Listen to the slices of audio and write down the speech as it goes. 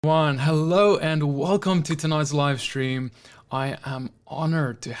Hello and welcome to tonight's live stream. I am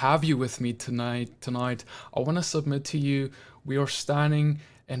honored to have you with me tonight. I want to submit to you, we are standing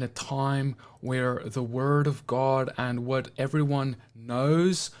in a time where the word of God and what everyone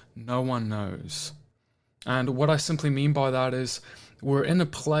knows, no one knows. And what I simply mean by that is we're in a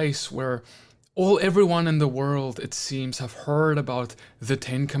place where everyone in the world, it seems, have heard about the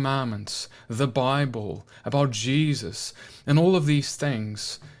Ten Commandments, the Bible, about Jesus, and all of these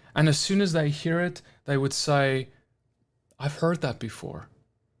things. And as soon as they hear it, they would say, I've heard that before.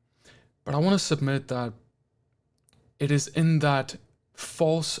 But I want to submit that it is in that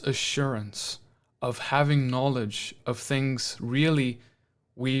false assurance of having knowledge of things really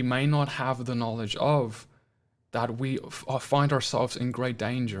we may not have the knowledge of that we find ourselves in great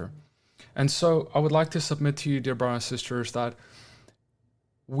danger. And so I would like to submit to you, dear brothers and sisters, that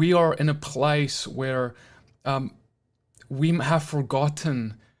we are in a place where we have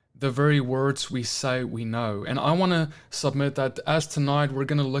forgotten the very words we say we know. And I want to submit that as tonight we're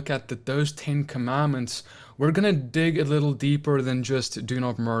going to look at those 10 commandments, we're going to dig a little deeper than just do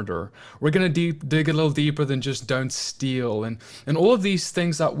not murder. We're going to dig a little deeper than just don't steal and all of these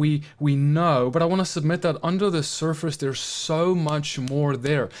things that we know. But I want to submit that under the surface there's so much more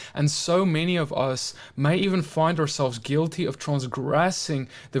there. And so many of us may even find ourselves guilty of transgressing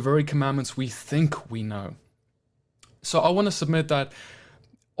the very commandments we think we know. So I want to submit that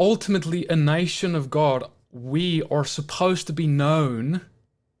ultimately, a nation of God, we are supposed to be known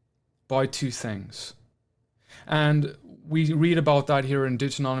by two things. And we read about that here in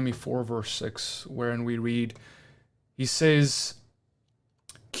Deuteronomy 4 verse 6, wherein we read, he says,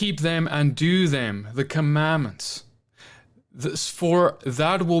 keep them and do them, the commandments. For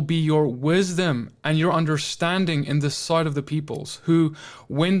that will be your wisdom and your understanding in the sight of the peoples, who,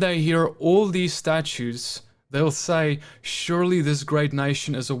 when they hear all these statutes, they'll say, surely this great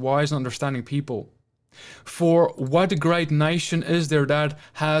nation is a wise and understanding people. For what great nation is there that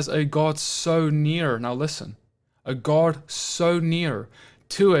has a God so near? Now listen, a God so near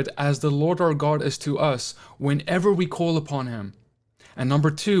to it as the Lord our God is to us whenever we call upon him. And number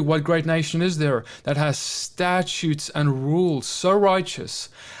two, what great nation is there that has statutes and rules so righteous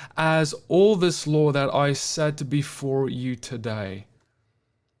as all this law that I set before you today?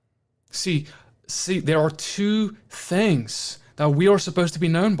 See, there are two things that we are supposed to be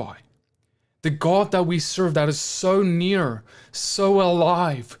known by. The God that we serve that is so near, so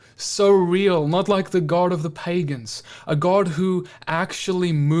alive, so real, not like the God of the pagans. A God who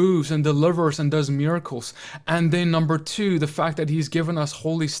actually moves and delivers and does miracles. And then number two, the fact that he's given us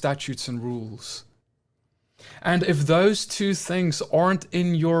holy statutes and rules. And if those two things aren't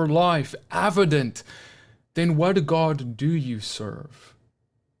in your life evident, then what God do you serve?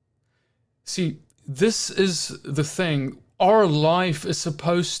 See, this is the thing. Our life is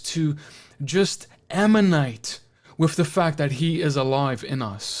supposed to just emanate with the fact that he is alive in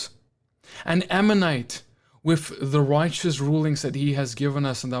us and emanate with the righteous rulings that he has given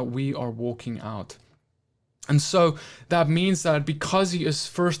us and that we are walking out. And so that means that because he is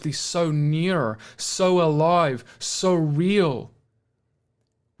firstly so near, so alive, so real,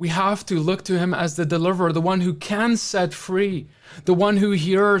 we have to look to him as the deliverer, the one who can set free, the one who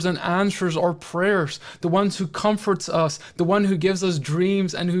hears and answers our prayers, the one who comforts us, the one who gives us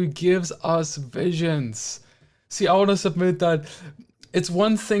dreams and who gives us visions. See, I want to submit that it's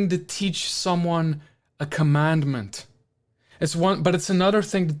one thing to teach someone a commandment. But it's another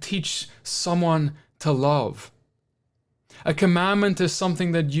thing to teach someone to love. A commandment is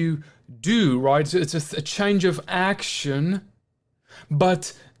something that you do, right? It's a change of action,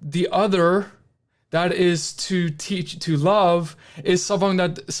 but the other, that is to teach, to love, is something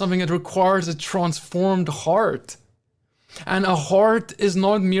that requires a transformed heart. And a heart is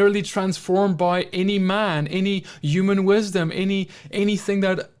not merely transformed by any man, any human wisdom, anything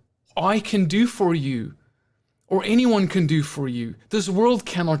that I can do for you or anyone can do for you. This world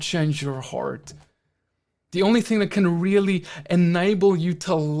cannot change your heart. The only thing that can really enable you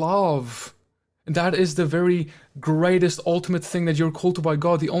to love, that is the very greatest, ultimate thing that you're called to by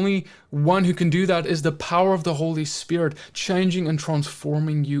God. The only one who can do that is the power of the Holy Spirit, changing and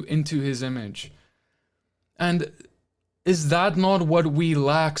transforming you into his image. And is that not what we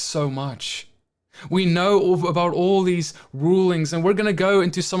lack so much? We know about all these rulings, and we're going to go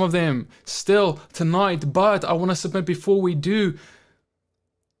into some of them still tonight, but I want to submit before we do,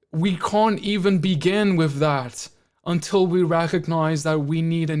 we can't even begin with that until we recognize that we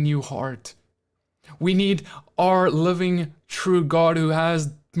need a new heart. We need our living, true God who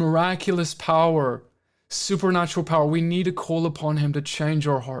has miraculous power, supernatural power. We need to call upon him to change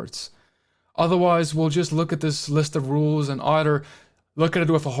our hearts. Otherwise, we'll just look at this list of rules and either look at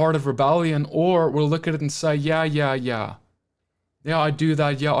it with a heart of rebellion, or we'll look at it and say, yeah, yeah, yeah. Yeah, I do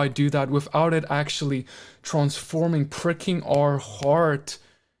that. Yeah, I do that, without it actually transforming, pricking our heart,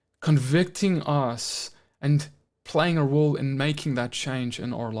 convicting us, and playing a role in making that change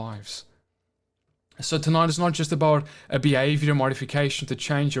in our lives. So tonight is not just about a behavior modification to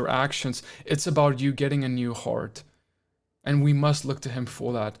change your actions. It's about you getting a new heart. And we must look to him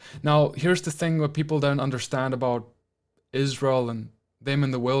for that. Now, here's the thing what people don't understand about Israel and them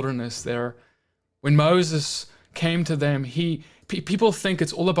in the wilderness there. When Moses came to them, people think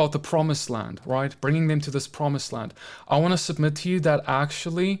it's all about the promised land, right? Bringing them to this promised land. I want to submit to you that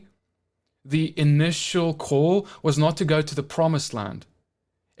actually the initial call was not to go to the promised land.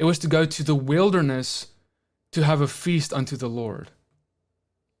 It was to go to the wilderness to have a feast unto the Lord.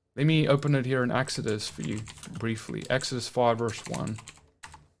 Let me open it here in Exodus for you briefly. Exodus 5 verse 1.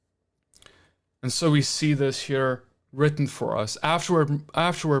 And so we see this here written for us.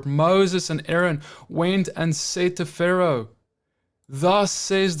 Afterward, Moses and Aaron went and said to Pharaoh, "Thus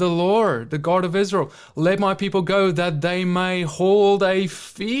says the Lord, the God of Israel, let my people go that they may hold a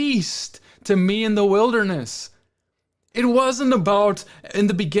feast to me in the wilderness." It wasn't about, in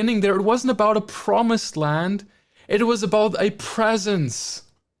the beginning there, it wasn't about a promised land. It was about a presence.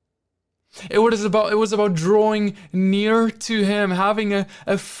 It was about drawing near to him, having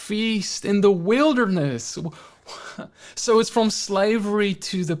a feast in the wilderness. So it's from slavery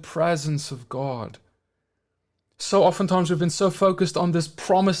to the presence of God. So oftentimes we've been so focused on this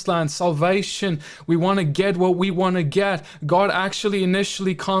promised land, salvation. We want to get what we want to get. God actually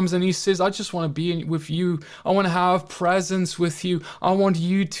initially comes and he says, I just want to be with you. I want to have presence with you. I want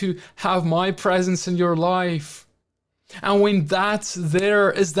you to have my presence in your life. And when that's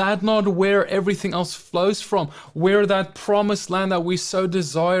there, is that not where everything else flows from? Where that promised land that we so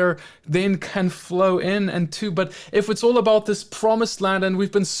desire then can flow in and to. But if it's all about this promised land, and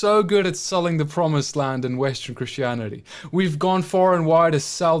we've been so good at selling the promised land in Western Christianity, we've gone far and wide to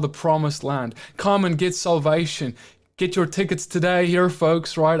sell the promised land. Come and get salvation. Get your tickets today here,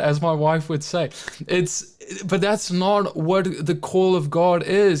 folks, right? As my wife would say. But that's not what the call of God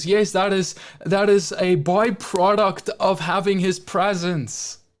is. Yes, that is a byproduct of having his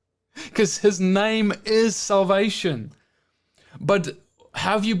presence, because his name is salvation. But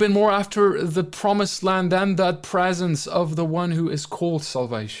have you been more after the promised land than that presence of the one who is called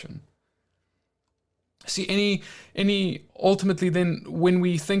salvation? See, ultimately then, when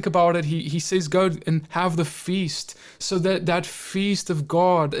we think about it, he says go and have the feast. So that feast of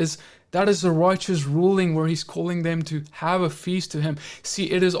God that is the righteous ruling where he's calling them to have a feast to him. See,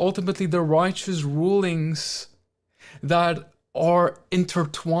 it is ultimately the righteous rulings that are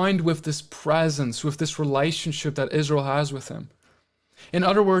intertwined with this presence, with this relationship that Israel has with him. In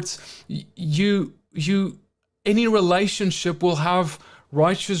other words, any relationship will have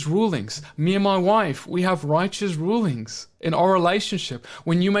righteous rulings. Me and my wife, we have righteous rulings in our relationship.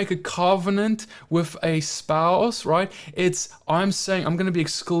 When you make a covenant with a spouse, right? I'm saying I'm going to be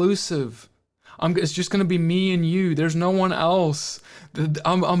exclusive. It's just going to be me and you. There's no one else.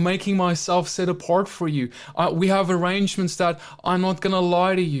 I'm making myself set apart for you. We have arrangements that I'm not going to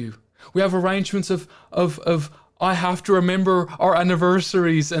lie to you. We have arrangements of I have to remember our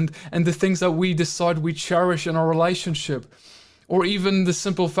anniversaries and the things that we decide we cherish in our relationship. Or even the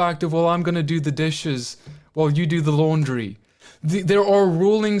simple fact of, well, I'm going to do the dishes while you do the laundry. There are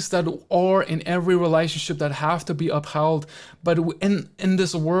rulings that are in every relationship that have to be upheld. But in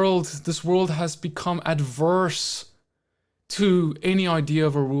this world has become adverse to any idea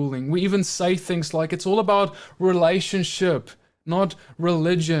of a ruling. We even say things like it's all about relationship, not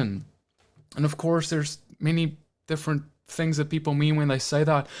religion. And of course, there's many different things that people mean when they say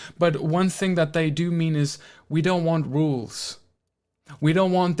that. But one thing that they do mean is we don't want rules. We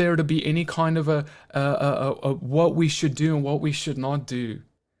don't want there to be any kind of a what we should do and what we should not do.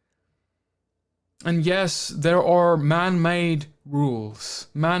 And yes, there are man-made rules,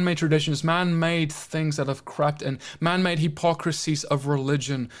 man-made traditions, man-made things that have crept in, man-made hypocrisies of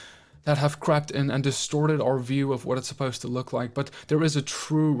religion that have crept in and distorted our view of what it's supposed to look like. But there is a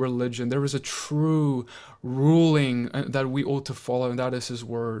true religion. There is a true ruling that we ought to follow, and that is his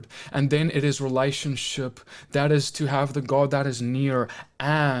word. And then it is relationship. That is to have the God that is near,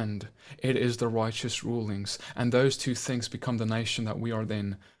 and it is the righteous rulings. And those two things become the nation that we are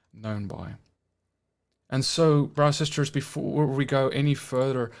then known by. And so, brothers and sisters, before we go any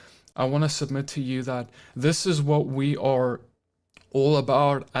further, I want to submit to you that this is what we are all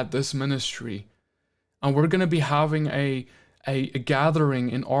about at this ministry. And we're going to be having a gathering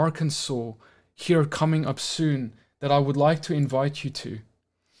in Arkansas here coming up soon that I would like to invite you to.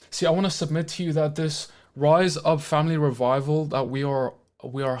 See, I want to submit to you that this Rise Up Family Revival that we are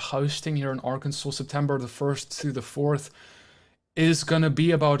hosting here in Arkansas, September the 1st to the 4th, is going to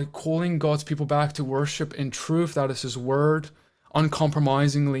be about calling God's people back to worship in truth, that is His word,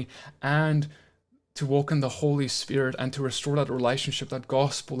 uncompromisingly, and to walk in the Holy Spirit and to restore that relationship, that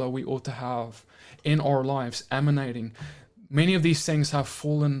gospel that we ought to have in our lives, emanating. Many of these things have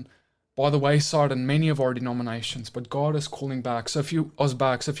fallen by the wayside in many of our denominations, but God is calling back. So if you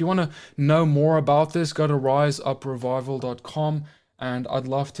want to know more about this, go to riseuprevival.com, and I'd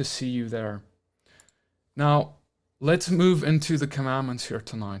love to see you there. Now, let's move into the commandments here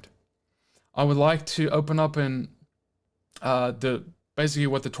tonight. I would like to open up in basically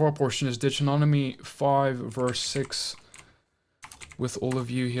what the Torah portion is, Deuteronomy 5 verse 6, with all of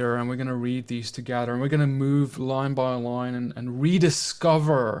you here, and we're going to read these together, and we're going to move line by line and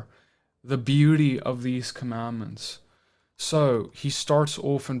rediscover the beauty of these commandments. So he starts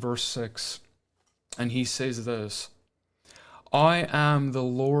off in verse 6, and he says this: I am the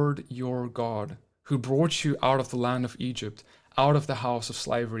Lord your God, who brought you out of the land of Egypt, out of the house of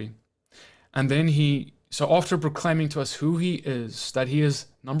slavery. And then so after proclaiming to us who he is, that he is,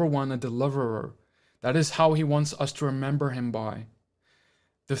 number one, a deliverer, that is how he wants us to remember him by.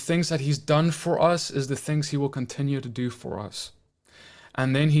 The things that he's done for us is the things he will continue to do for us.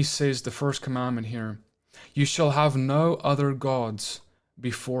 And then he says the first commandment here: you shall have no other gods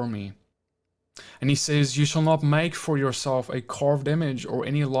before me. And he says, you shall not make for yourself a carved image or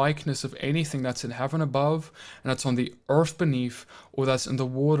any likeness of anything that's in heaven above, and that's on the earth beneath, or that's in the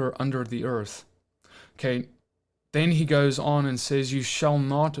water under the earth. Okay, then he goes on and says, you shall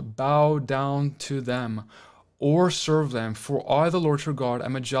not bow down to them or serve them, for I, the Lord your God,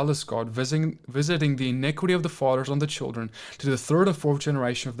 am a jealous God, visiting the iniquity of the fathers on the children to the third and fourth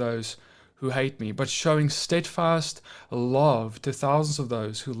generation of those who hate me, but showing steadfast love to thousands of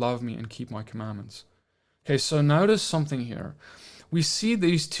those who love me and keep my commandments. Okay, so notice something here. We see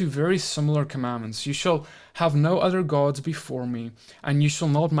these two very similar commandments. You shall have no other gods before me, and you shall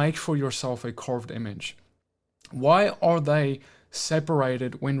not make for yourself a carved image. Why are they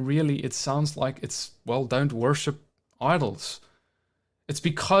separated when really it sounds like it's, well, don't worship idols? It's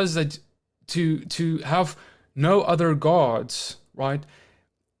because that to have no other gods, right,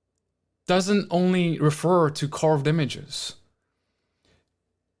 doesn't only refer to carved images.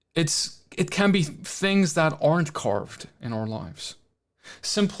 It can be things that aren't carved in our lives.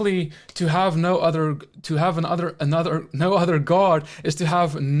 Simply to have no other God is to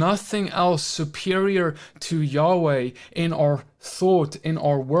have nothing else superior to Yahweh in our thought, in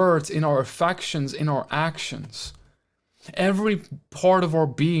our words, in our affections, in our actions. Every part of our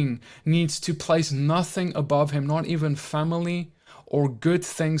being needs to place nothing above him, not even family or good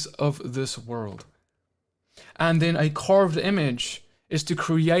things of this world. And then a carved image is to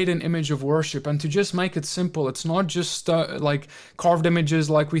create an image of worship. And to just make it simple, it's not just like carved images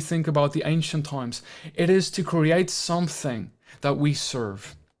like we think about the ancient times. It is to create something that we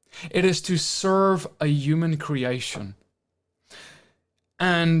serve. It is to serve a human creation.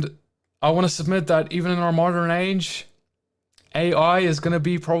 And I want to submit that even in our modern age, AI is going to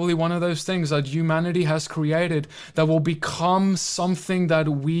be probably one of those things that humanity has created that will become something that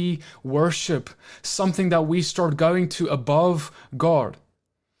we worship, something that we start going to above God.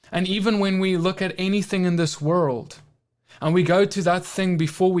 And even when we look at anything in this world, and we go to that thing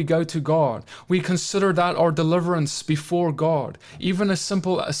before we go to God, we consider that our deliverance before God. Even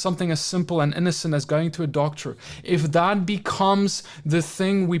something as simple and innocent as going to a doctor. If that becomes the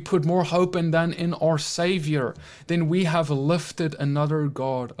thing we put more hope in than in our Savior, then we have lifted another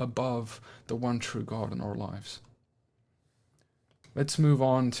God above the one true God in our lives. Let's move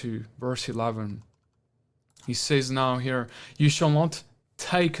on to verse 11. He says now here, you shall not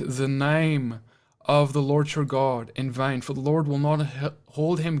take the name of the Lord your God in vain, for the Lord will not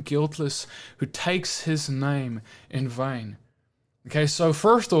hold him guiltless who takes his name in vain. Okay, so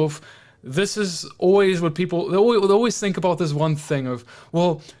first off, this is always what people, they always think about this one thing of,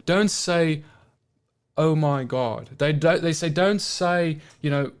 well, don't say, oh my God. They say, don't say,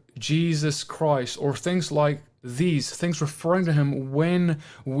 Jesus Christ, or things like these, things referring to him when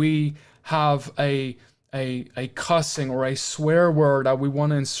we have a cussing or a swear word that we want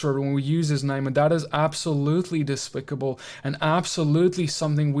to insert when we use his name, and that is absolutely despicable and absolutely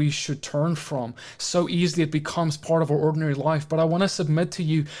something we should turn from. So easily it becomes part of our ordinary life. But I want to submit to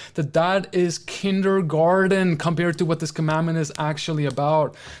you that that is kindergarten compared to what this commandment is actually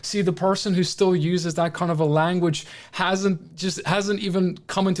about. See, the person who still uses that kind of a language hasn't even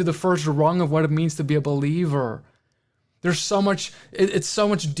come into the first rung of what it means to be a believer. There's so much, it's so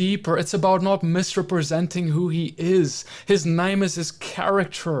much deeper. It's about not misrepresenting who he is. His name is his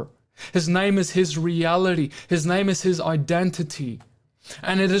character. His name is his reality. His name is his identity.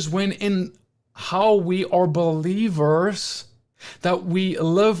 And it is when in how we are believers that we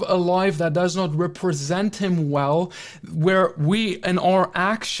live a life that does not represent him well, where we, in our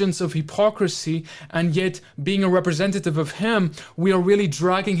actions of hypocrisy, and yet being a representative of him, we are really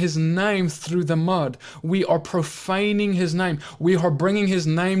dragging his name through the mud. We are profaning his name. We are bringing his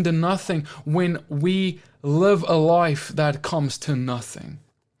name to nothing when we live a life that comes to nothing.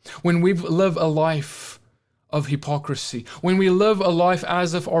 When we live a life of hypocrisy, when we live a life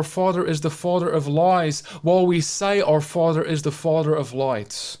as if our Father is the Father of lies, while we say our Father is the Father of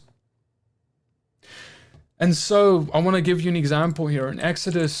lights. And so I want to give you an example here. In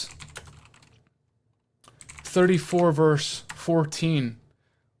Exodus 34 verse 14,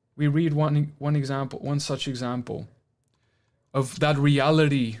 we read one such example of that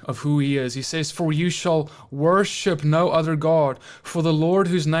reality of who he is. He says, "For you shall worship no other God, for the Lord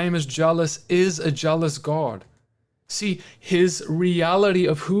whose name is jealous is a jealous God." See, his reality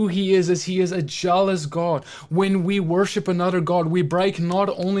of who he is he is a jealous God. When we worship another God, we break not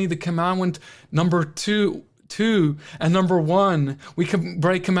only the commandment number two and number 1, we can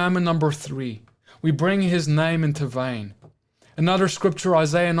break commandment number 3. We bring his name into vain. Another scripture,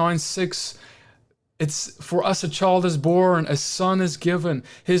 Isaiah 9:6, it's for us a child is born, a son is given.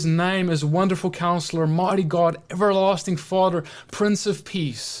 His name is Wonderful Counselor, Mighty God, Everlasting Father, Prince of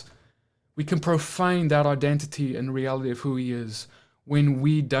Peace. We can profane that identity and reality of who he is when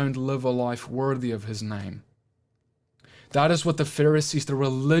we don't live a life worthy of his name. That is what the Pharisees, the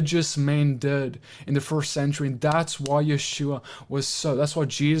religious men, did in the first century. And that's why that's why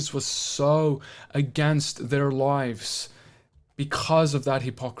Jesus was so against their lives, because of that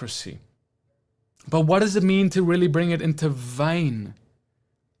hypocrisy. But what does it mean to really bring it into vain?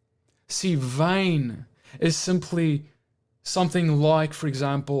 See, vain is simply something like, for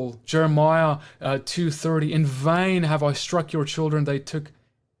example, Jeremiah 2:30, "In vain have I struck your children, they took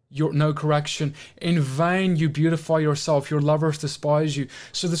no correction. In vain you beautify yourself, your lovers despise you."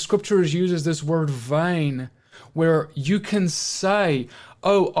 So the scriptures uses this word vain, where you can say,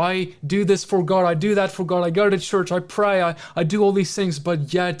 "Oh, I do this for God, I do that for God, I go to church, I pray, I do all these things,"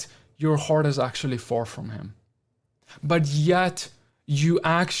 but yet your heart is actually far from him. But yet you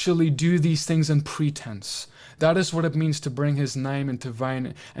actually do these things in pretense. That is what it means to bring his name into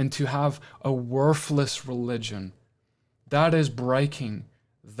vain and to have a worthless religion. That is breaking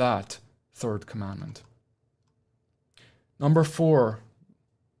that third commandment. Number 4,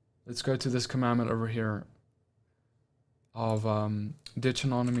 let's go to this commandment over here of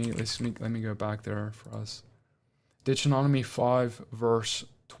Deuteronomy. Let me go back there for us. Deuteronomy 5 verse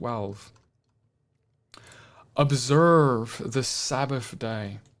 12. "Observe the Sabbath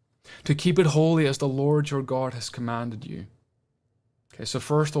day, to keep it holy as the Lord your God has commanded you." Okay, so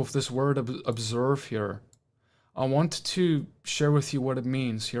first off, this word observe here, I want to share with you what it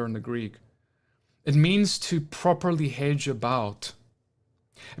means here in the Greek. It means to properly hedge about.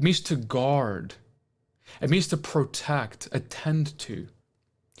 It means to guard. It means to protect, attend to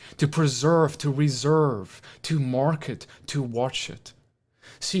preserve, to reserve, to market, to watch it.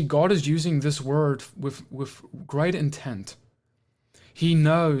 See, God is using this word with great intent. He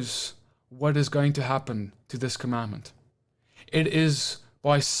knows what is going to happen to this commandment. It is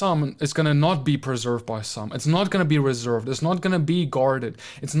by some, it's going to not be preserved by some. It's not going to be reserved. It's not going to be guarded.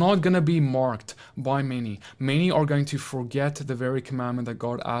 It's not going to be marked by many. Many are going to forget the very commandment that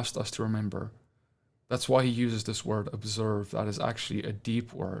God asked us to remember. That's why he uses this word observe. That is actually a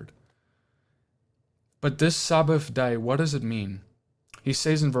deep word. But this Sabbath day, what does it mean? He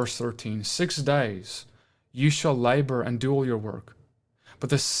says in verse 13, 6 days you shall labor and do all your work. But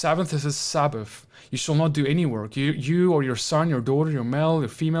the seventh is a Sabbath. You shall not do any work. You or your son, your daughter, your male, your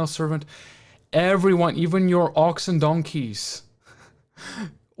female servant, everyone, even your ox and donkeys,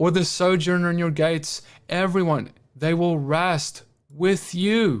 or the sojourner in your gates, everyone, they will rest with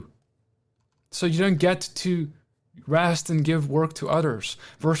you. So you don't get to rest and give work to others.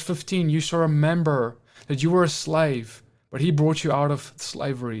 Verse 15, you shall remember that you were a slave, but he brought you out of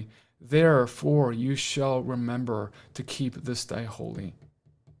slavery. Therefore you shall remember to keep this day holy.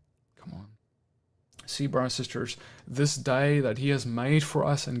 Come on. See, brothers and sisters, this day that he has made for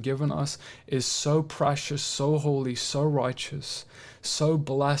us and given us is so precious, so holy, so righteous, so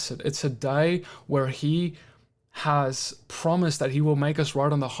blessed. It's a day where he has promised that he will make us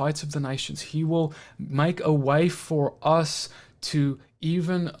right on the heights of the nations. He will make a way for us to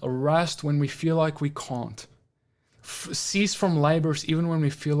even rest when we feel like we can't. Cease from labors even when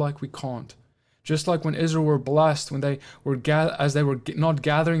we feel like we can't. Just like when Israel were blessed, when they were as they were not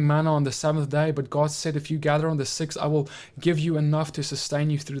gathering manna on the seventh day, but God said, if you gather on the sixth, I will give you enough to sustain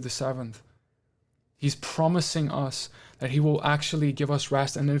you through the seventh. He's promising us that he will actually give us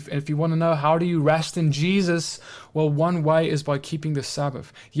rest. And if you want to know how do you rest in Jesus, well, one way is by keeping the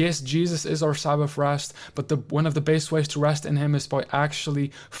Sabbath. Yes, Jesus is our Sabbath rest, but one of the best ways to rest in him is by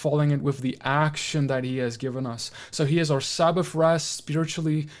actually following it with the action that he has given us. So he is our Sabbath rest,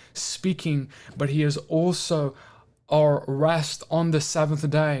 spiritually speaking, but he is also our rest on the seventh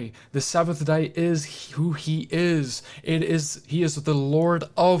day. The seventh day is who he is. He is the Lord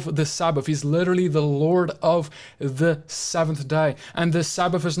of the Sabbath. He's literally the Lord of the seventh day. And the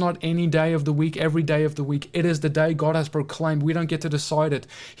Sabbath is not any day of the week, every day of the week. It is the day God has proclaimed. We don't get to decide it.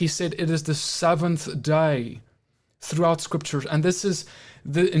 He said it is the seventh day throughout scriptures. And this is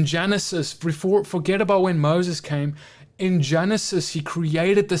in Genesis, forget about when Moses came. In Genesis, he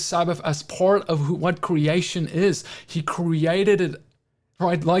created the Sabbath as part of what creation is. He created it,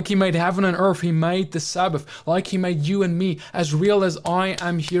 right? Like he made heaven and earth, he made the Sabbath. Like he made you and me, as real as I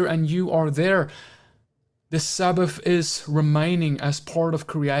am here and you are there. The Sabbath is remaining as part of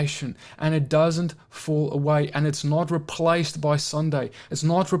creation, and it doesn't fall away, and it's not replaced by Sunday. It's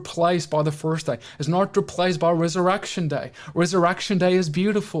not replaced by the first day. It's not replaced by Resurrection Day. Resurrection Day is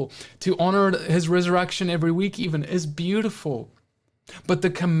beautiful. To honor his resurrection every week even is beautiful. But the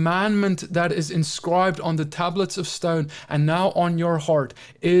commandment that is inscribed on the tablets of stone and now on your heart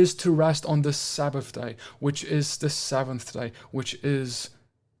is to rest on the Sabbath day, which is the seventh day, which is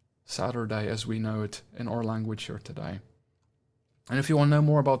Saturday as we know it in our language here today. And if you want to know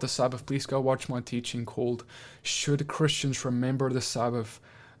more about the Sabbath, please go watch my teaching called Should Christians Remember the Sabbath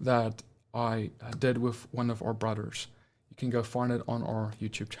that I did with one of our brothers. You can go find it on our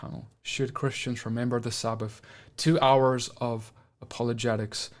YouTube channel. Should Christians Remember the Sabbath? 2 hours of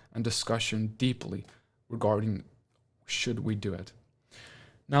apologetics and discussion deeply regarding should we do it.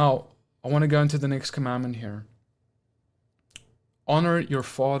 Now, I want to go into the next commandment here. Honor your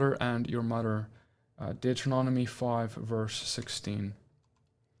father and your mother. Deuteronomy 5, verse 16.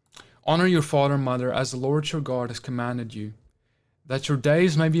 Honor your father and mother as the Lord your God has commanded you, that your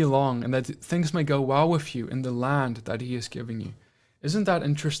days may be long and that things may go well with you in the land that he is giving you. Isn't that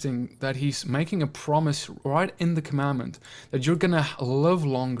interesting that he's making a promise right in the commandment that you're going to live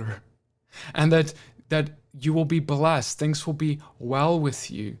longer and that you will be blessed, things will be well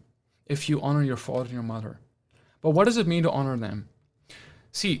with you if you honor your father and your mother. But what does it mean to honor them?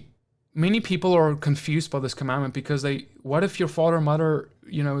 See, many people are confused by this commandment because what if your father and mother,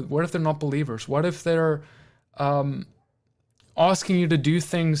 what if they're not believers? What if they're asking you to do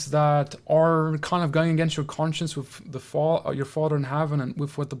things that are kind of going against your conscience with your Father in heaven and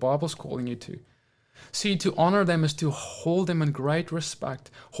with what the Bible's calling you to? See, to honor them is to hold them in great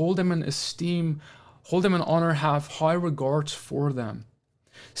respect, hold them in esteem, hold them in honor, have high regards for them.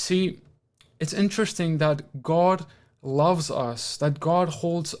 See, it's interesting that God loves us, that God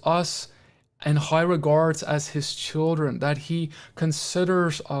holds us in high regards as his children, that he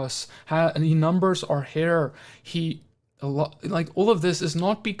considers us, and he numbers our hair. Like all of this is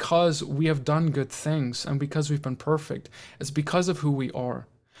not because we have done good things and because we've been perfect. It's because of who we are,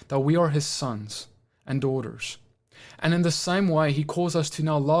 that we are his sons and daughters. And in the same way, he calls us to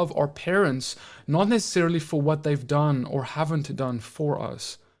now love our parents, not necessarily for what they've done or haven't done for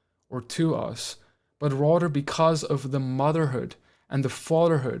us or to us, but rather because of the motherhood and the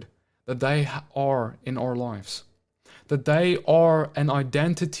fatherhood that they are in our lives. That they are an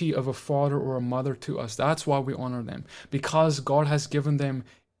identity of a father or a mother to us. That's why we honor them, because God has given them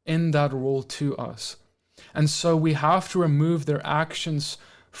in that role to us. And so we have to remove their actions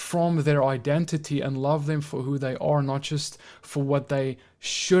from their identity and love them for who they are, not just for what they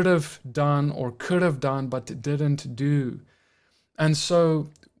should have done or could have done but didn't do. And so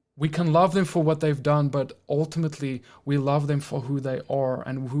we can love them for what they've done, but ultimately we love them for who they are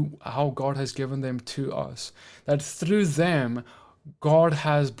and how God has given them to us. That through them, God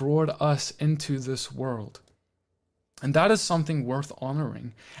has brought us into this world. And that is something worth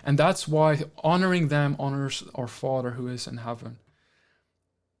honoring. And that's why honoring them honors our Father who is in heaven.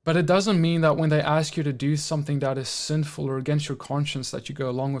 But it doesn't mean that when they ask you to do something that is sinful or against your conscience that you go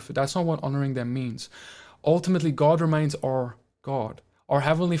along with it. That's not what honoring them means. Ultimately, God remains our God. Our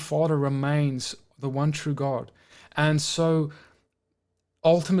Heavenly Father remains the one true God. And so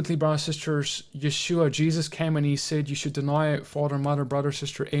ultimately, brothers and sisters, Jesus came and he said, you should deny father, mother, brother,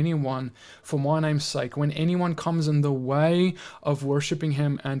 sister, anyone for my name's sake. When anyone comes in the way of worshiping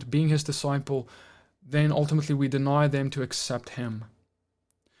him and being his disciple, then ultimately we deny them to accept him.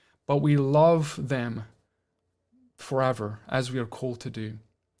 But we love them forever, as we are called to do.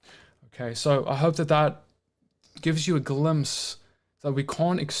 Okay, so I hope that that gives you a glimpse that we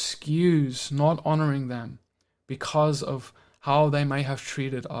can't excuse not honoring them because of how they may have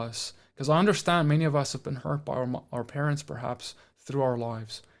treated us. Because I understand many of us have been hurt by our parents perhaps through our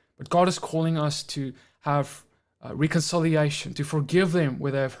lives. But God is calling us to have reconciliation, to forgive them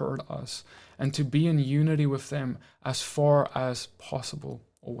where they have hurt us, and to be in unity with them as far as possible,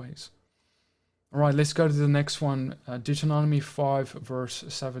 always. All right, let's go to the next one, Deuteronomy 5, verse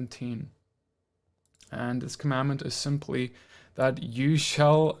 17. And this commandment is simply that you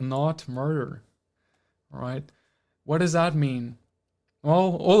shall not murder. All right, what does that mean?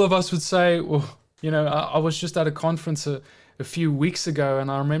 Well, all of us would say, well, I was just at a conference a few weeks ago,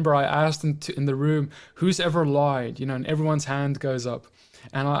 and I remember I asked in the room, who's ever lied? And everyone's hand goes up.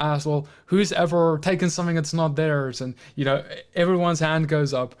 And I asked, well, who's ever taken something that's not theirs? And, everyone's hand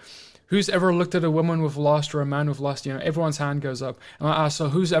goes up. Who's ever looked at a woman with lust or a man with lust? Everyone's hand goes up. And I asked, so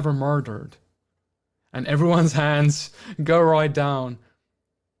who's ever murdered? And everyone's hands go right down.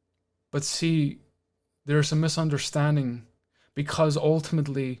 But see, there's a misunderstanding, because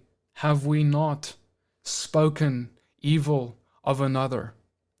ultimately, have we not spoken evil of another?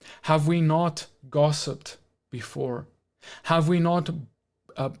 Have we not gossiped before? Have we not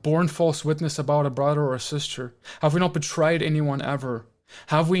borne false witness about a brother or a sister? Have we not betrayed anyone ever?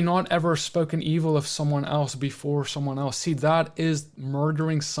 Have we not ever spoken evil of someone else before someone else? See, that is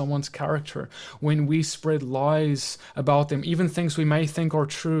murdering someone's character. When we spread lies about them, even things we may think are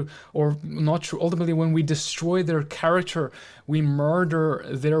true or not true, ultimately when we destroy their character, we murder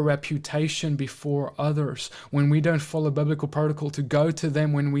their reputation before others. When we don't follow biblical protocol to go to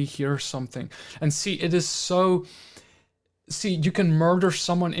them when we hear something. And see, it is so... See, you can murder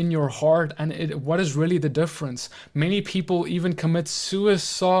someone in your heart, and what is really the difference? Many people even commit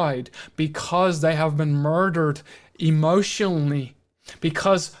suicide because they have been murdered emotionally,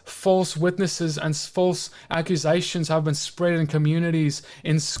 because false witnesses and false accusations have been spread in communities,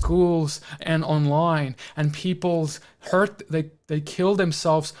 in schools, and online, and people's hurt, they kill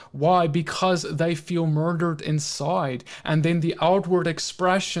themselves. Why? Because they feel murdered inside. And then the outward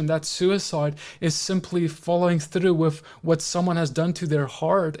expression, that suicide, is simply following through with what someone has done to their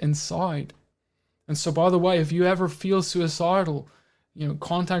heart inside. And so, by the way, if you ever feel suicidal,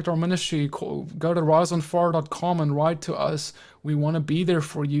 contact our ministry, go to riseonfire.com and write to us. We want to be there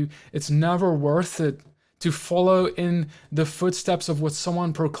for you. It's never worth it to follow in the footsteps of what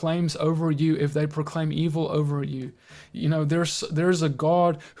someone proclaims over you if they proclaim evil over you. There's a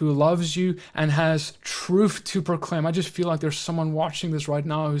God who loves you and has truth to proclaim. I just feel like there's someone watching this right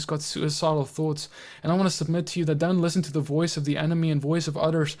now who's got suicidal thoughts. And I want to submit to you that don't listen to the voice of the enemy and voice of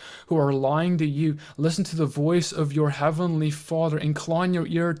others who are lying to you. Listen to the voice of your heavenly Father. Incline your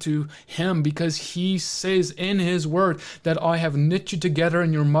ear to him, because he says in his word that I have knit you together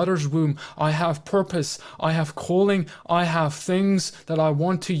in your mother's womb. I have purpose. I have calling. I have things that I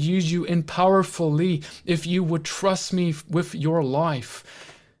want to use you in powerfully. If you would trust me with your life,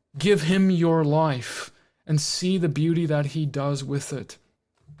 give him your life and see the beauty that he does with it.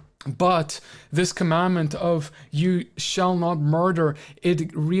 But this commandment of you shall not murder,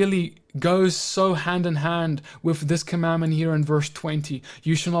 it really goes so hand in hand with this commandment here in verse 20.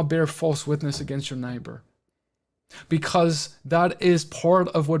 You shall not bear false witness against your neighbor. Because that is part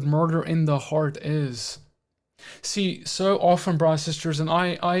of what murder in the heart is. See, so often, brothers and sisters, and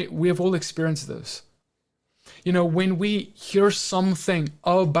we have all experienced this. When we hear something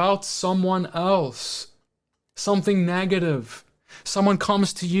about someone else, something negative, someone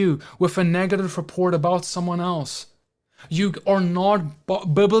comes to you with a negative report about someone else, you are not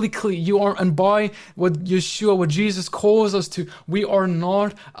biblically, and by what Jesus calls us to, we are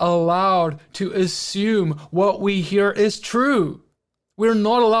not allowed to assume what we hear is true. We're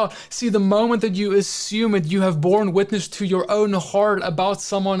not allowed. See, the moment that you assume it, you have borne witness to your own heart about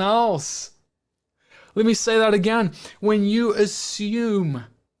someone else. Let me say that again. When you assume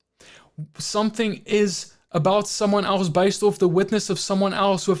something is about someone else based off the witness of someone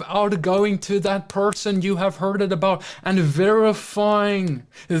else without going to that person you have heard it about and verifying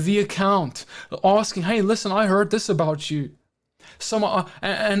the account, asking, hey, listen, I heard this about you.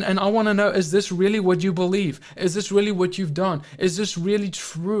 And I want to know, is this really what you believe? Is this really what you've done? Is this really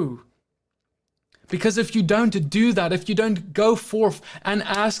true? Because if you don't do that, if you don't go forth and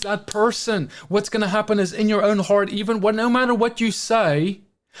ask that person, what's going to happen is in your own heart, no matter what you say,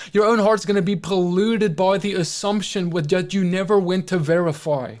 your own heart's going to be polluted by the assumption that you never went to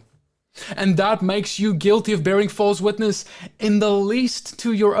verify. And that makes you guilty of bearing false witness in the least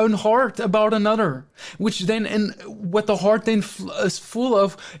to your own heart about another, which then, in what the heart then is full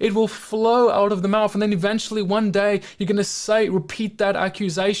of, it will flow out of the mouth. And then eventually one day you're going to repeat that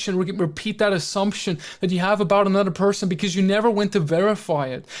accusation, repeat that assumption that you have about another person because you never went to verify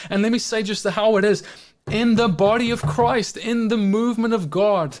it. And let me say just how it is. In the body of Christ, in the movement of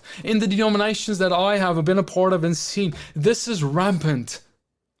God, in the denominations that I have been a part of and seen, this is rampant.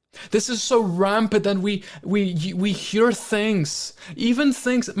 This is so rampant that we hear things, even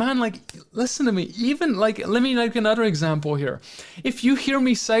things, man, like, listen to me, even like, let me make another example here. If you hear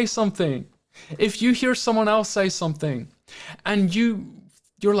me say something, if you hear someone else say something, and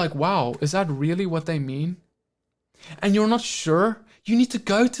you're like, wow, is that really what they mean? And you're not sure, you need to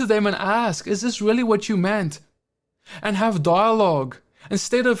go to them and ask, is this really what you meant? And have dialogue.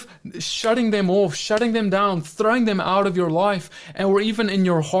 Instead of shutting them off, shutting them down, throwing them out of your life, or even in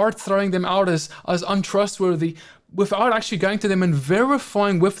your heart throwing them out as untrustworthy, without actually going to them and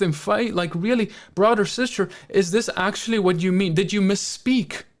verifying with them, like, really, brother, sister, is this actually what you mean? Did you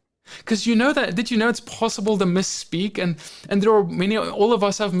misspeak? Because did you know it's possible to misspeak? And there are many, all of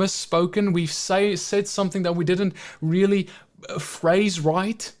us have misspoken. We've said something that we didn't really phrase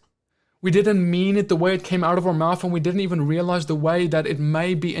right. We didn't mean it the way it came out of our mouth, and we didn't even realize the way that it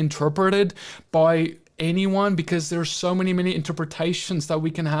may be interpreted by anyone, because there's so many interpretations that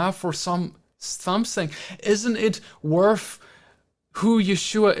we can have for something. Isn't it worth who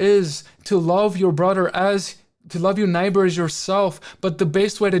Yeshua is to love your brother to love your neighbor as yourself? But the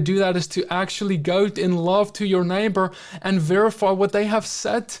best way to do that is to actually go in love to your neighbor and verify what they have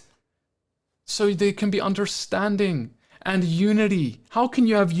said, so they can be understanding and unity. How can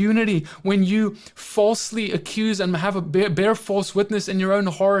you have unity when you falsely accuse and have a bear false witness in your own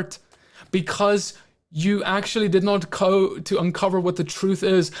heart because you actually did not go to uncover what the truth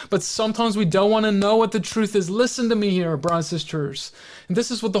is? But sometimes we don't want to know what the truth is. Listen to me here, brothers and sisters. And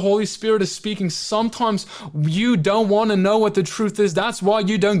this is what the Holy Spirit is speaking. Sometimes you don't want to know what the truth is. That's why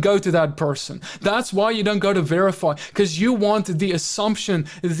you don't go to that person. That's why you don't go to verify, because you want the assumption,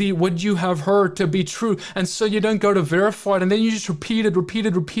 what you have heard to be true. And so you don't go to verify it. And then you just repeat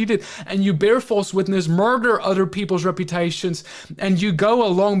it. And you bear false witness, murder other people's reputations. And you go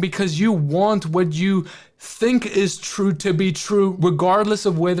along because you want what you think is true to be true, regardless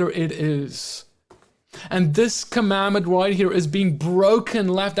of whether it is. And this commandment right here is being broken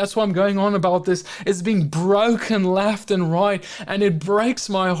left. That's why I'm going on about this. It's being broken left and right. And it breaks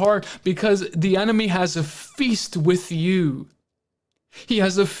my heart because the enemy has a feast with you. He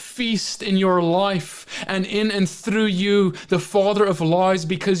has a feast in your life, and in and through you, the father of lies,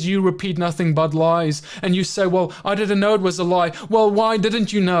 because you repeat nothing but lies. And you say, well, I didn't know it was a lie. Well, why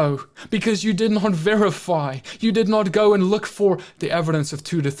didn't you know? Because you did not verify. You did not go and look for the evidence of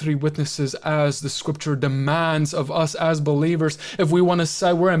 2 to 3 witnesses, as the scripture demands of us as believers. If we want to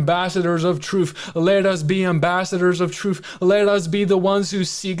say we're ambassadors of truth, let us be ambassadors of truth. Let us be the ones who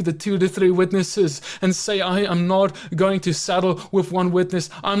seek the 2 to 3 witnesses and say, I am not going to settle with one witness.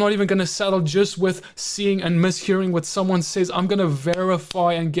 I'm not even going to settle just with seeing and mishearing what someone says. I'm going to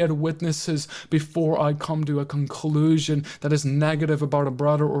verify and get witnesses before I come to a conclusion that is negative about a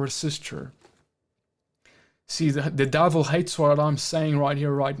brother or a sister. See, the devil hates what I'm saying right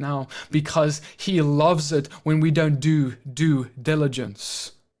here, right now, because he loves it when we don't do due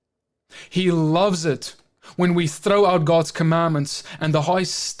diligence. He loves it when we throw out God's commandments and the high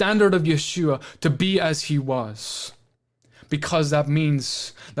standard of Yeshua to be as he was, because that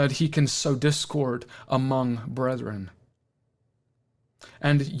means that he can sow discord among brethren.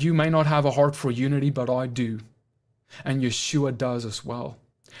 And you may not have a heart for unity, but I do. And Yeshua does as well.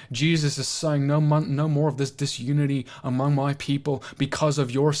 Jesus is saying, no more of this disunity among my people because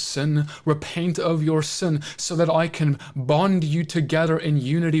of your sin. Repent of your sin so that I can bond you together in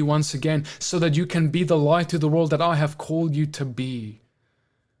unity once again, so that you can be the light to the world that I have called you to be.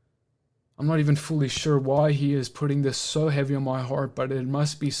 I'm not even fully sure why he is putting this so heavy on my heart, but it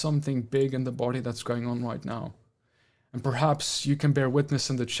must be something big in the body that's going on right now. And perhaps you can bear witness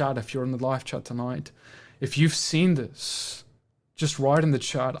in the chat if you're in the live chat tonight. If you've seen this, just write in the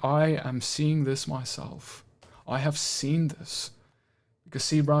chat, I am seeing this myself. I have seen this. Because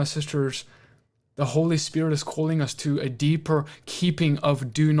see, brothers and sisters, the Holy Spirit is calling us to a deeper keeping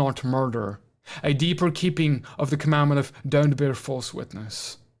of do not murder. A deeper keeping of the commandment of don't bear false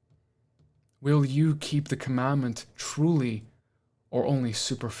witness. Will you keep the commandment truly or only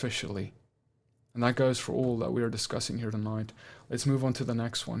superficially? And that goes for all that we are discussing here tonight. Let's move on to the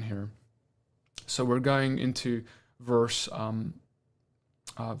next one here. So we're going into verse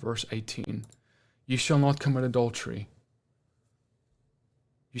 18. You shall not commit adultery.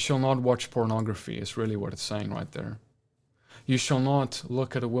 You shall not watch pornography is really what it's saying right there. You shall not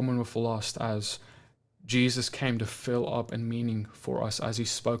look at a woman with lust, as Jesus came to fill up in meaning for us as he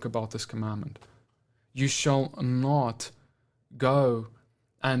spoke about this commandment. You shall not go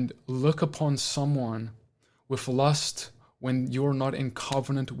and look upon someone with lust when you're not in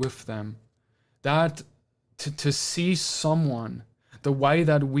covenant with them. That to see someone the way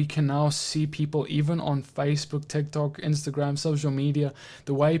that we can now see people, even on Facebook, TikTok, Instagram, social media,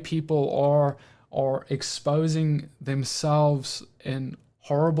 the way people are exposing themselves in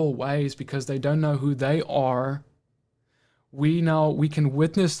horrible ways because they don't know who they are. We can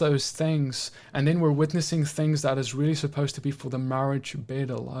witness those things, and then we're witnessing things that is really supposed to be for the marriage bed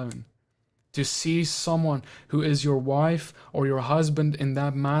alone. To see someone who is your wife or your husband in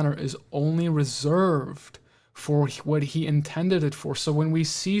that manner is only reserved for what he intended it for. So when we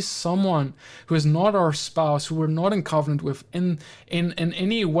see someone who is not our spouse, who we're not in covenant with, in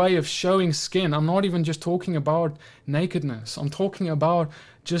any way of showing skin, I'm not even just talking about nakedness. I'm talking about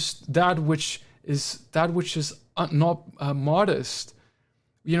just that which is not modest.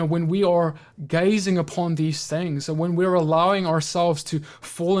 You know, when we are gazing upon these things and when we're allowing ourselves to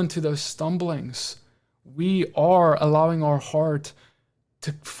fall into those stumblings, we are allowing our heart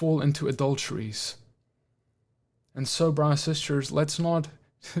to fall into adulteries. And so, brothers and sisters, let's not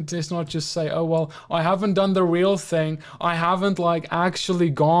just say, oh, well, I haven't done the real thing. I haven't actually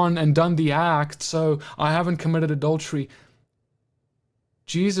gone and done the act, so I haven't committed adultery.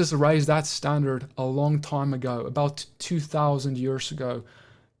 Jesus raised that standard a long time ago, about 2,000 years ago.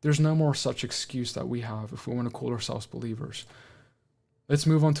 There's no more such excuse that we have if we want to call ourselves believers. Let's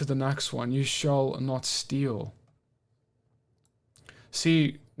move on to the next one. You shall not steal.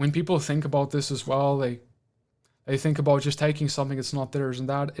 See, when people think about this as well, they think about just taking something that's not theirs, and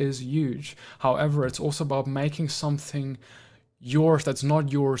that is huge. However, it's also about making something yours that's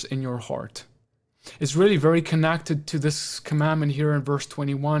not yours in your heart. It's really very connected to this commandment here in verse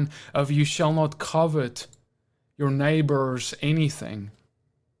 21 of you shall not covet your neighbor's anything.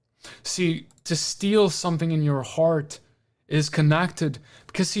 See, to steal something in your heart is connected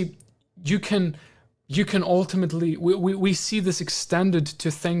because, see, you can ultimately, we see this extended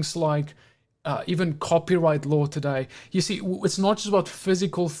to things like even copyright law today. You see, it's not just about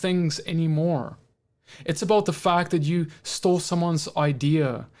physical things anymore. It's about the fact that you stole someone's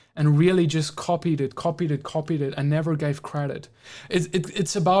idea and really just copied it, and never gave credit.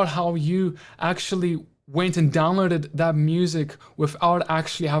 It's about how you actually went and downloaded that music without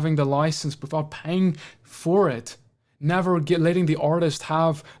actually having the license, without paying for it, never letting the artist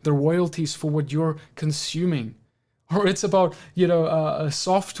have the royalties for what you're consuming. Or it's about,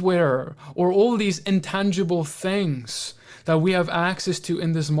 software, or all these intangible things that we have access to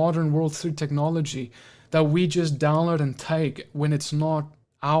in this modern world through technology that we just download and take when it's not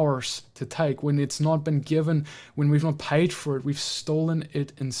ours to take, when it's not been given, when we've not paid for it, we've stolen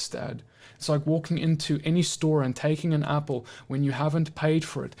it instead. It's like walking into any store and taking an apple when you haven't paid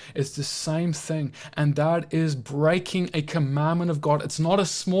for it. It's the same thing, and that is breaking a commandment of God. It's not a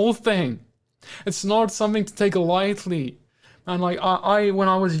small thing. It's not something to take lightly. And I when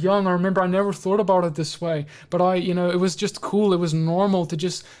I was young, I remember I never thought about it this way, but it was just cool. It was normal to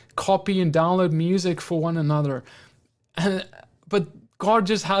just copy and download music for one another. But God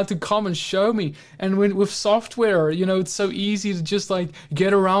just had to come and show me. And with software, it's so easy to just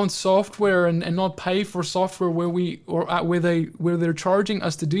get around software and not pay for software where they're charging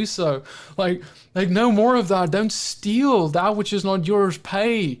us to do so. Like no more of that. Don't steal that which is not yours.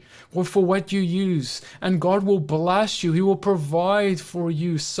 Pay for what you use, and God will bless you. He will provide for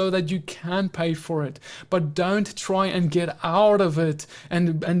you so that you can pay for it. But don't try and get out of it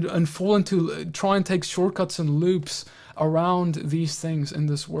and fall into try and take shortcuts and loops around these things in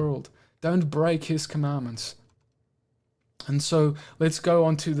this world. Don't break his commandments. And so let's go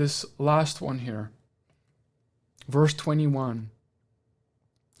on to this last one here. Verse 21.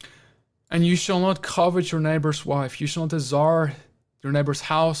 And you shall not covet your neighbor's wife. You shall not desire your neighbor's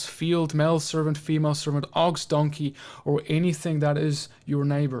house, field, male servant, female servant, ox, donkey, or anything that is your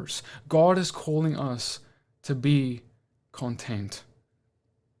neighbor's. God is calling us to be content.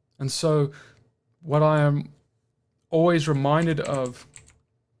 And so what I am always reminded of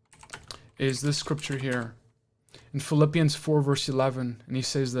is this scripture here in Philippians 4 verse 11, and he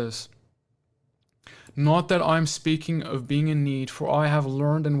says this: not that I'm speaking of being in need, for I have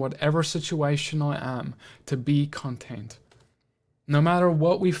learned in whatever situation I am to be content. No matter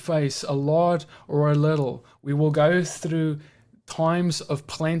what we face, a lot or a little, we will go through times of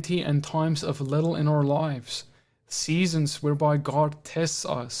plenty and times of little in our lives, seasons whereby God tests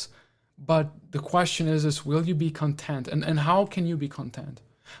us. But the question is will you be content? And how can you be content?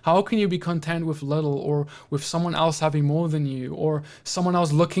 How can you be content with little, or with someone else having more than you, or someone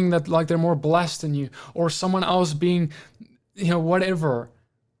else looking that like they're more blessed than you, or someone else being, whatever?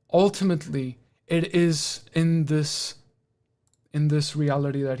 Ultimately, it is in this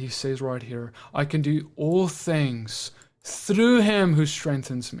reality that he says right here, I can do all things through him who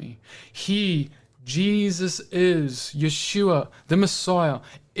strengthens me. Jesus is Yeshua, the Messiah,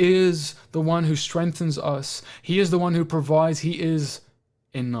 is the one who strengthens us. He is the one who provides. He is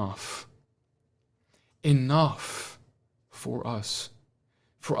enough. Enough for us.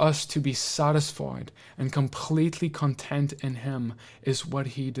 For us to be satisfied and completely content in him is what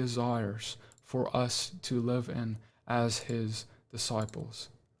he desires for us to live in as his disciples.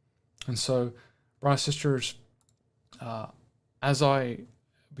 And so, brothers and sisters,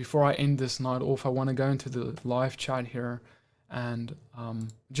 before I end this night off, I want to go into the live chat here, and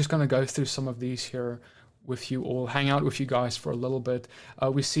just going to go through some of these here with you all, hang out with you guys for a little bit.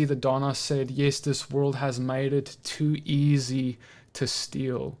 We see that Donna said, yes, this world has made it too easy to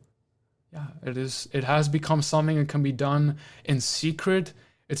steal. Yeah, it is. It has become something that can be done in secret.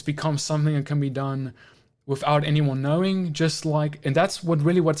 It's become something that can be done without anyone knowing, and that's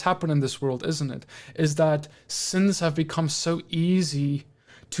what's happened in this world, isn't it? Is that sins have become so easy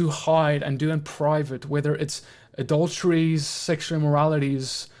to hide and do in private, whether it's adulteries, sexual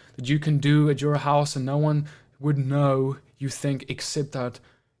immoralities that you can do at your house and no one would know, you think, except that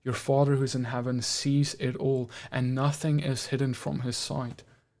your Father who's in heaven sees it all, and nothing is hidden from his sight.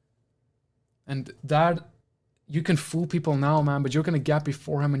 And that, you can fool people now, man, but you're going to get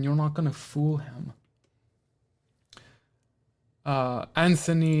before him and you're not going to fool him.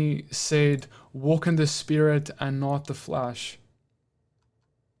 Anthony said, walk in the Spirit and not the flesh.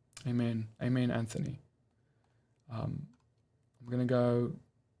 Amen. Amen, Anthony. I'm going to go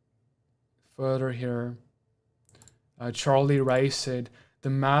further here. Charlie Ray said,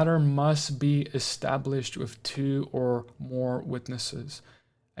 the matter must be established with 2 or more witnesses.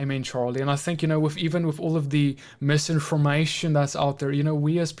 Amen, Charlie. And I think, with all of the misinformation that's out there,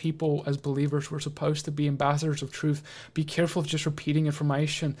 we as people, as believers, we're supposed to be ambassadors of truth. Be careful of just repeating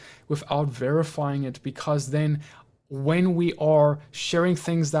information without verifying it, because then when we are sharing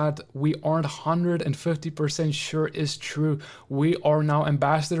things that we aren't 150% sure is true, we are now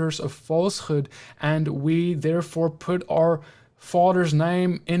ambassadors of falsehood, and we therefore put our Father's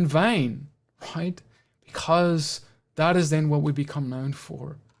name in vain, right? Because that is then what we become known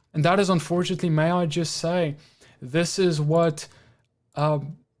for. And that is, unfortunately, may I just say, this is what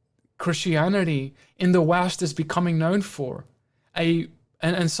Christianity in the West is becoming known for.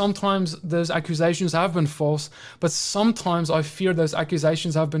 And sometimes those accusations have been false, but sometimes I fear those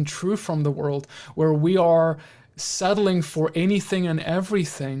accusations have been true from the world, where we are settling for anything and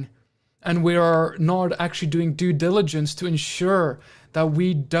everything, and we are not actually doing due diligence to ensure that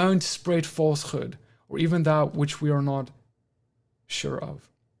we don't spread falsehood, or even that which we are not sure of.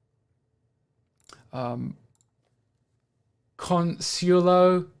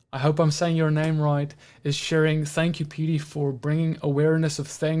 Consuelo, I hope I'm saying your name right, is sharing, thank you, Petey, for bringing awareness of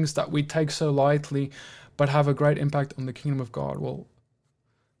things that we take so lightly, but have a great impact on the kingdom of God. Well,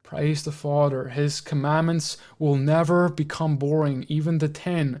 praise the Father. His commandments will never become boring. Even the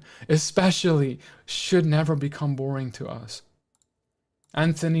 10, especially, should never become boring to us.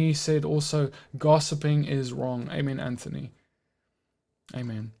 Anthony said also, gossiping is wrong. Amen, Anthony.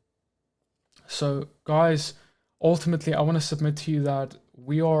 Amen. So, guys, ultimately, I want to submit to you that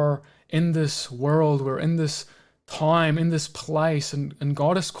we are in this world, we're in this time, in this place, and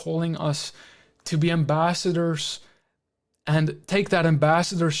God is calling us to be ambassadors and take that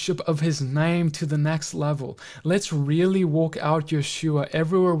ambassadorship of his name to the next level. Let's really walk out Yeshua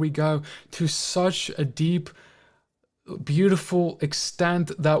everywhere we go to such a deep, beautiful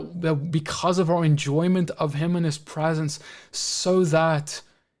extent that because of our enjoyment of him and his presence, so that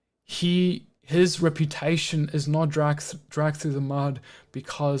his reputation is not dragged through the mud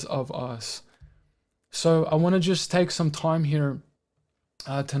because of us. So I want to just take some time here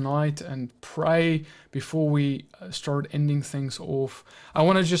tonight and pray before we start ending things off. I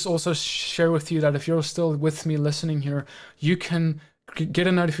want to just also share with you that if you're still with me listening here, you can get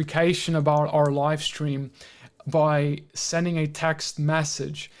a notification about our live stream by sending a text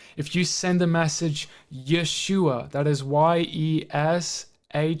message. If you send a message Yeshua, that is YESHUA,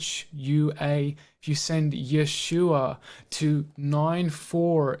 if you send Yeshua to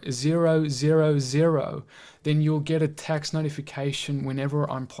 94000, then you'll get a text notification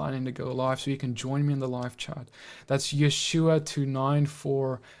whenever I'm planning to go live, so you can join me in the live chat. That's Yeshua to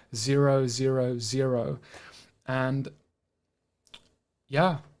 94000. And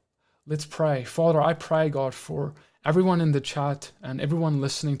yeah, let's pray. Father, I pray, God, for everyone in the chat and everyone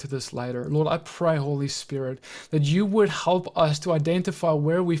listening to this later. Lord, I pray, Holy Spirit, that you would help us to identify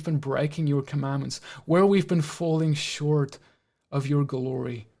where we've been breaking your commandments, where we've been falling short of your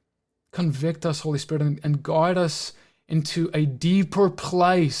glory. Convict us, Holy Spirit, and guide us into a deeper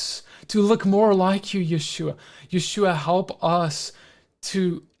place to look more like you, Yeshua. Yeshua, help us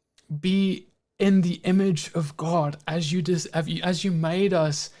to be in the image of God as you made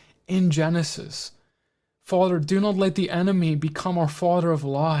us in Genesis. Father, do not let the enemy become our father of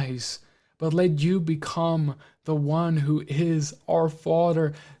lies, but let you become the one who is our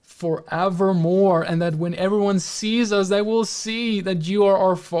Father forevermore, and that when everyone sees us, they will see that you are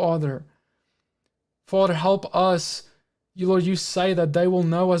our Father. Father, help us. Lord, you say that they will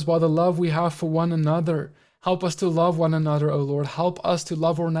know us by the love we have for one another. Help us to love one another, O Lord. Help us to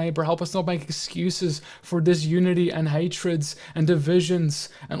love our neighbor. Help us not make excuses for disunity and hatreds and divisions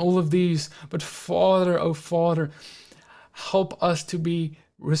and all of these. But Father, O Father, help us to be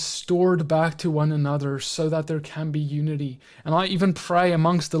restored back to one another so that there can be unity. And I even pray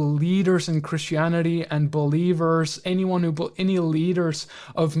amongst the leaders in Christianity and believers, any leaders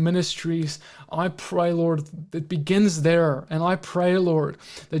of ministries, I pray, Lord, it begins there. And I pray, Lord,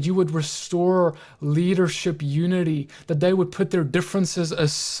 that you would restore leadership unity, that they would put their differences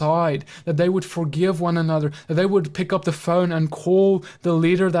aside, that they would forgive one another, that they would pick up the phone and call the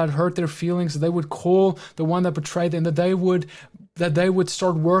leader that hurt their feelings, that they would call the one that betrayed them, that they would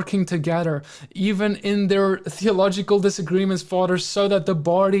start working together, even in their theological disagreements, Father, so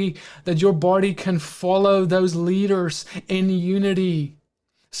that your body can follow those leaders in unity,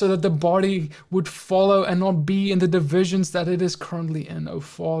 so that the body would follow and not be in the divisions that it is currently in. Oh,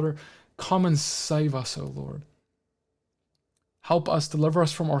 Father, come and save us, oh Lord. Help us, deliver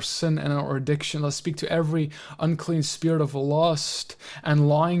us from our sin and our addiction. Let's speak to every unclean spirit of lust and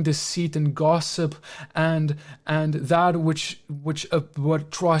lying, deceit and gossip and that which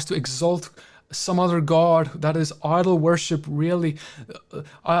what tries to exalt some other god, that is idol worship. Really,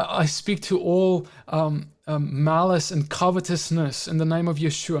 I speak to all malice and covetousness in the name of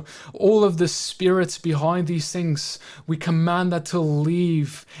Yeshua. All of the spirits behind these things, we command that to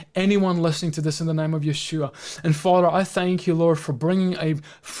leave anyone listening to this in the name of Yeshua. And Father, I thank you, Lord, for bringing a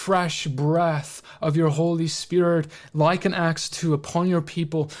fresh breath of your Holy Spirit like an Acts 2 upon your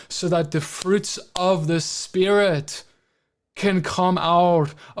people, so that the fruits of the Spirit can come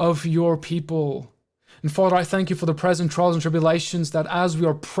out of your people. And Father, I thank you for the present trials and tribulations, that as we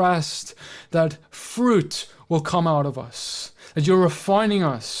are pressed, that fruit will come out of us, that you're refining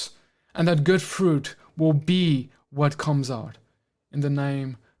us, and that good fruit will be what comes out. In the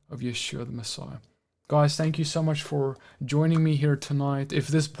name of Yeshua the Messiah. Guys, thank you so much for joining me here tonight. If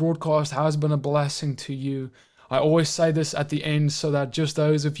this broadcast has been a blessing to you, I always say this at the end so that just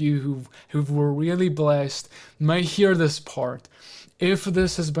those of you who were really blessed may hear this part. If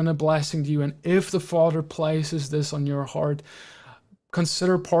this has been a blessing to you, and if the Father places this on your heart,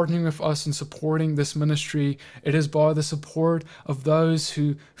 consider partnering with us in supporting this ministry. It is by the support of those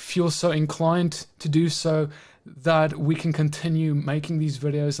who feel so inclined to do so that we can continue making these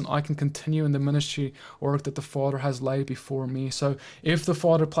videos, and I can continue in the ministry work that the Father has laid before me. So if the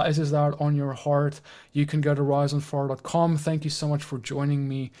Father places that on your heart, you can go to riseonfire.com. Thank you so much for joining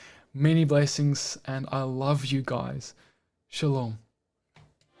me. Many blessings, and I love you guys. Shalom.